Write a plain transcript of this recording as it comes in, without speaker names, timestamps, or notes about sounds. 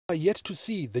Are yet to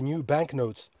see the new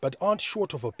banknotes, but aren't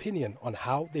short of opinion on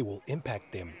how they will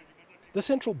impact them. The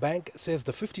central bank says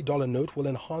the $50 note will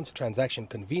enhance transaction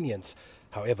convenience.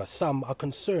 However, some are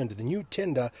concerned the new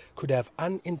tender could have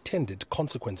unintended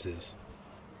consequences.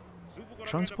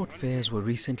 Transport fares were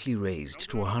recently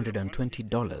raised to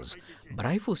 $120, but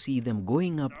I foresee them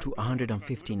going up to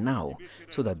 $150 now,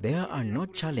 so that there are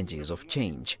not challenges of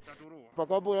change.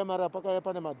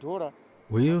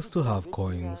 We used to have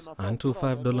coins and two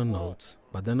 $5 notes,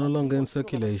 but they're no longer in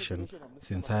circulation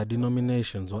since higher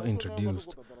denominations were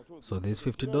introduced. So this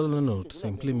 $50 note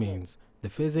simply means the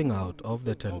phasing out of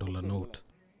the $10 note.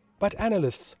 But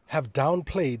analysts have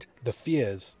downplayed the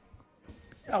fears.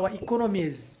 Our economy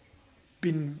has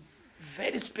been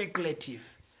very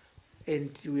speculative,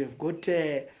 and we have got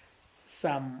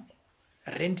some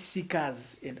rent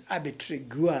seekers and arbitrary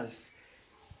goers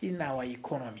in our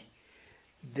economy.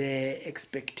 The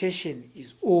expectation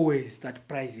is always that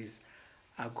prices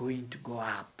are going to go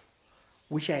up,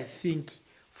 which I think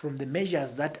from the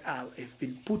measures that have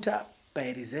been put up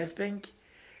by Reserve Bank,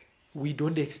 we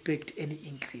don't expect any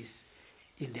increase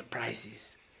in the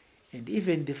prices. And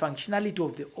even the functionality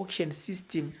of the auction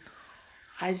system,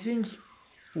 I think,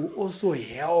 will also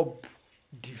help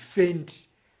defend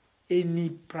any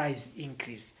price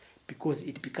increase because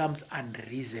it becomes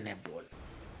unreasonable.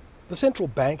 The central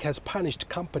bank has punished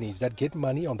companies that get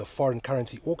money on the foreign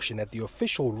currency auction at the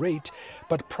official rate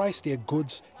but price their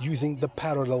goods using the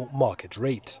parallel market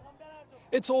rate.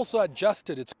 It's also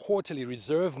adjusted its quarterly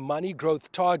reserve money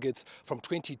growth targets from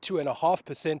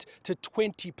 22.5% to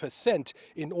 20%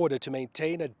 in order to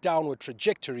maintain a downward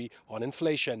trajectory on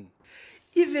inflation.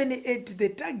 Even at the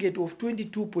target of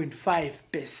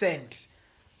 22.5%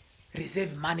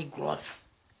 reserve money growth,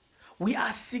 we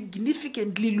are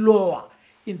significantly lower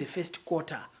in the first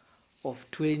quarter of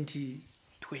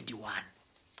 2021.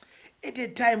 At a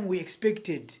time we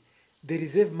expected the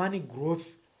reserve money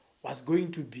growth was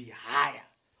going to be higher.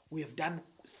 We have done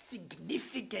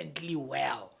significantly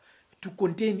well to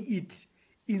contain it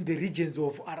in the regions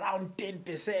of around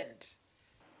 10%.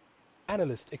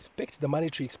 Analysts expect the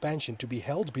monetary expansion to be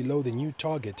held below the new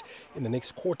target in the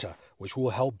next quarter, which will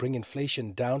help bring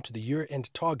inflation down to the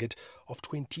year-end target of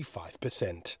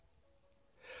 25%.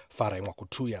 Farai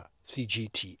Mwakutuya,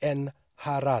 CGTN,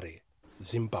 Harare,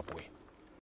 Zimbabwe.